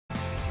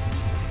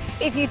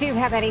If you do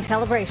have any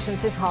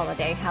celebrations this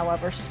holiday,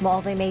 however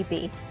small they may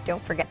be,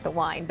 don't forget the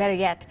wine. Better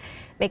yet,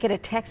 make it a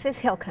Texas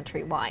Hill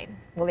Country wine.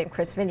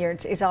 Chris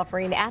Vineyards is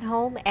offering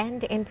at-home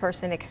and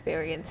in-person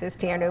experiences.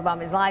 Tiara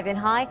Newbaum is live and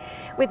high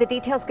with the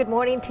details. Good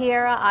morning,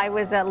 Tiara. I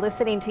was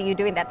listening to you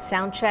doing that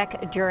sound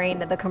check during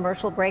the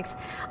commercial breaks.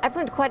 I've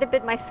learned quite a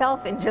bit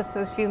myself in just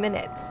those few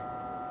minutes.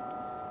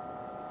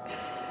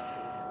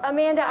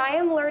 Amanda, I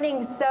am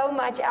learning so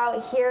much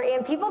out here,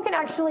 and people can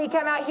actually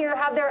come out here,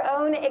 have their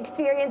own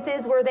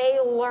experiences where they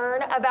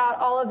learn about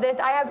all of this.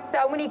 I have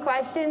so many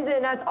questions,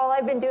 and that's all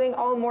I've been doing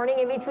all morning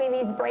in between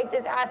these breaks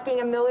is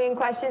asking a million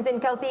questions.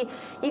 And Kelsey,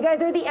 you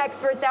guys are the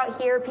experts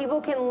out here. People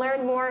can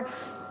learn more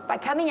by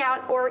coming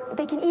out, or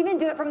they can even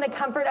do it from the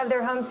comfort of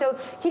their home. So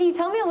can you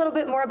tell me a little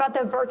bit more about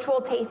the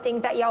virtual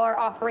tastings that y'all are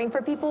offering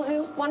for people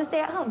who want to stay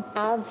at home?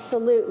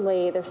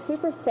 Absolutely. They're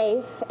super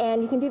safe,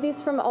 and you can do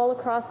these from all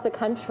across the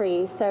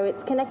country. So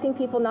it's connecting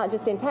people not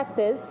just in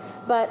Texas,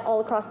 but all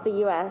across the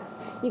U.S.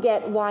 You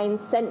get wine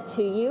sent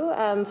to you,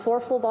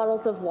 4 full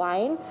bottles of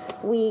wine.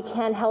 We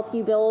can help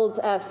you build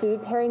a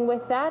food pairing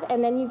with that,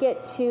 and then you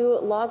get to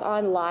log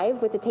on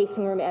live with the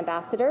tasting room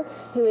ambassador,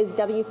 who is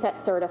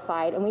WSET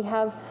certified, and we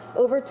have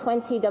over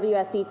 20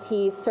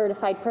 WSET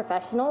certified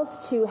professionals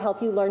to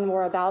help you learn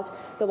more about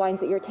the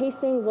wines that you're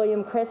tasting,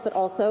 William Chris, but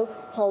also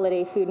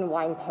holiday food and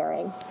wine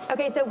pairing.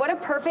 Okay, so what a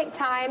perfect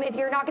time if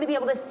you're not going to be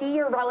able to see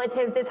your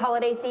relatives this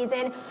holiday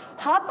season.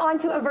 Hop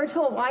onto a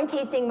virtual wine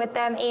tasting with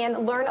them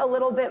and learn a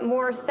little bit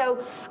more.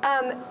 So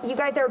you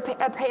guys are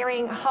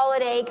pairing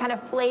holiday kind of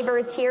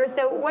flavors here.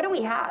 So what do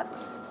we have?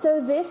 So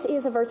this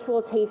is a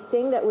virtual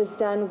tasting that was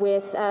done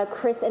with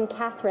Chris and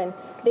Catherine.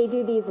 They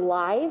do these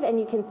live, and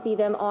you can see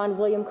them on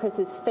William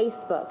Chris's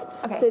Facebook.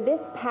 Okay. So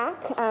this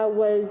pack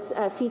was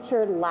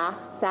featured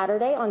last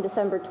Saturday on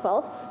December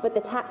 12th, but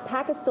the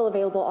pack is still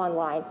available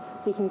online.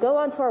 So you can go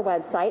onto our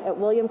website at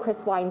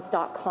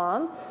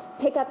williamchriswines.com,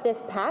 pick up this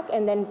pack,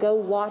 and then go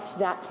watch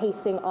that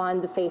tasting on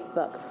the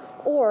Facebook.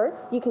 Or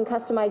you can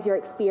customize your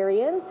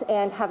experience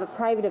and have a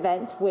private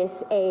event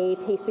with a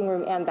tasting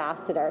room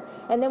ambassador.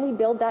 And then we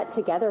build that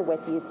together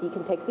with you, so you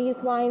can pick these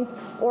wines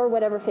or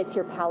whatever fits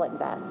your palate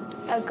best.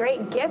 A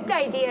great gift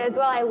idea as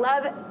well. I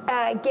love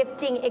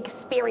gifting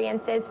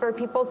experiences for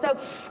people. So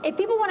if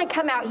people want to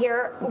come out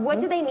here, what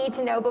do they need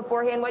to know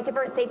beforehand? What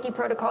different safety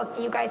protocols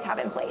do you guys have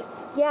in place?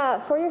 Yeah,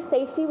 for your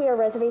safety, we are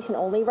reservation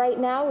only right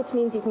now, which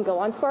means you can go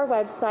onto our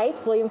website,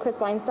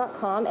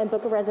 williamchriswines.com, and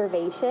book a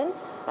reservation.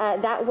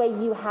 That way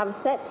you have a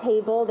set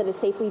table that is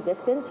safely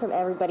distanced from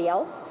everybody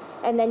else.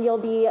 And then you'll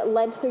be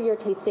led through your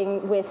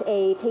tasting with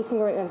a tasting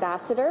room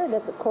ambassador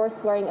that's, of course,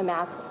 wearing a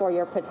mask for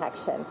your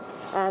protection.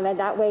 And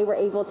that way we're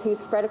able to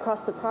spread across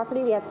the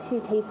property. We have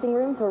 2 tasting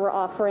rooms where we're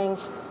offering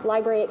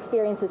library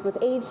experiences with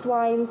aged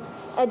wines,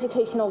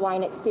 educational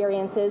wine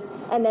experiences,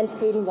 and then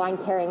food and wine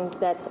pairings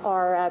that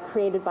are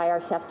created by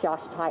our chef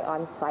Josh Ty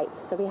on site.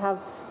 So we have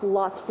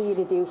lots for you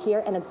to do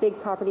here and a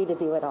big property to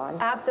do it on.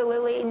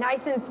 Absolutely.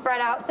 Nice and spread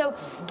out. So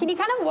can you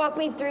kind of walk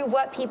me through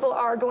what people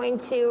are going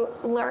to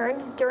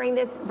learn during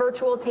this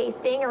virtual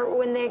tasting or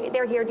when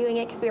they're here doing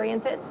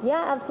experiences?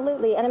 Yeah,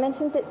 absolutely. And I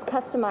mentioned it's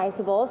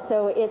customizable,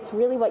 so it's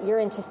really what you're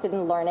interested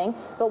in learning.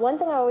 But one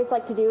thing I always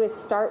like to do is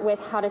start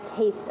with how to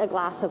taste a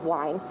glass of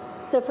wine.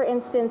 So for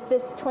instance,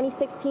 this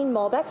 2016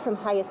 Malbec from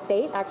High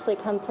Estate actually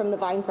comes from the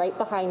vines right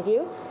behind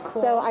you.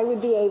 Cool. So I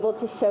would be able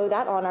to show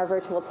that on our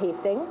virtual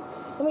tastings.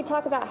 And we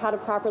talk about how to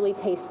properly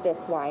taste this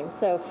wine.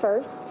 So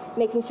first,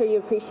 making sure you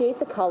appreciate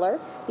the color.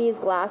 These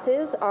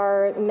glasses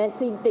are meant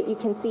so that you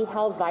can see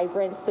how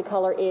vibrant the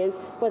color is,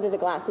 whether the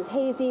glass is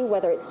hazy,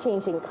 whether it's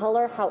changing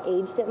color, how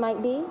aged it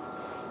might be.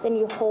 Then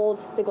you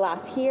hold the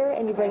glass here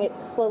and you bring it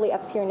slowly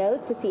up to your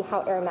nose to see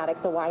how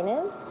aromatic the wine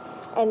is.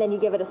 And then you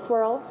give it a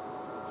swirl,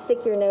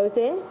 stick your nose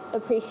in,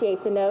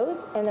 appreciate the nose,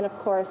 and then of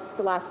course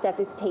the last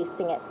step is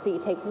tasting it. So you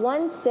take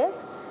 1 sip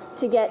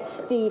to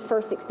get the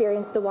first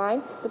experience of the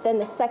wine, but then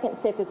the second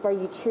sip is where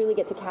you truly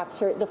get to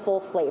capture the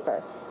full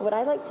flavor. What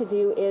I like to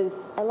do is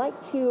I like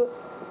to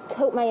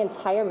coat my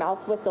entire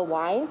mouth with the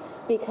wine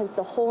because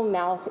the whole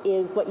mouth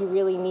is what you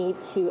really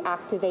need to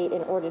activate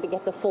in order to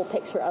get the full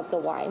picture of the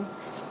wine.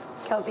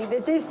 Kelsey,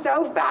 this is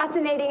so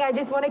fascinating. I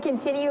just want to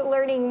continue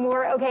learning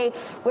more. Okay,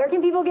 where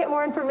can people get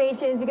more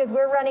information? Because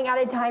we're running out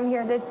of time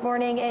here this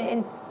morning,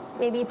 and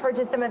maybe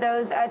purchase some of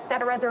those,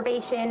 set a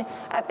reservation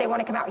if they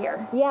want to come out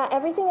here. Yeah,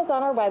 everything is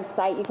on our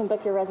website. You can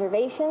book your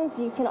reservations.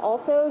 You can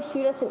also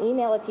shoot us an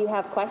email if you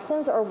have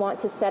questions or want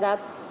to set up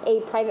a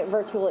private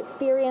virtual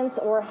experience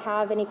or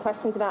have any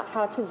questions about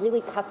how to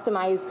really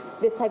customize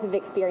this type of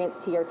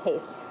experience to your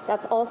taste.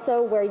 That's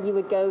also where you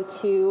would go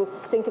to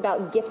think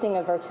about gifting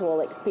a virtual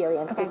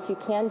experience, which you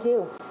can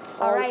do.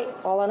 All right.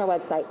 All on our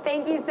website.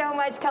 Thank you so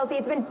much, Kelsey.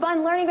 It's been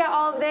fun learning about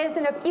all of this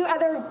and a few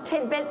other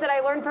tidbits that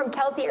I learned from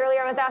Kelsey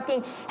earlier. I was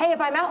asking, hey,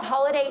 if I'm out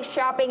holiday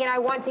shopping and I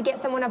want to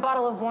get someone a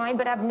bottle of wine,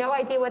 but I have no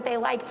idea what they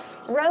like,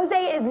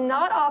 rosé is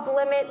not off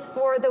limits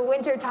for the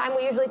winter time.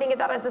 We usually think of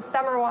that as a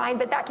summer wine,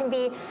 but that can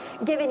be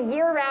given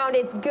year-round.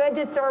 It's good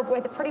to serve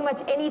with pretty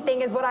much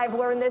anything is what I've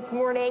learned this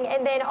morning.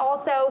 And then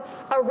also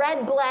a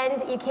red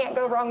blend, you can't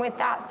go wrong with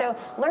that. So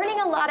learning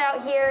a lot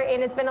out here,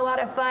 and it's been a lot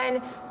of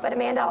fun. But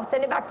Amanda, I'll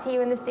send it back to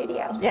you in the studio.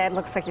 Yeah, it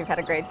looks like you've had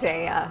a great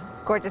day.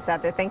 Gorgeous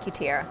out there. Thank you,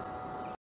 Tiara.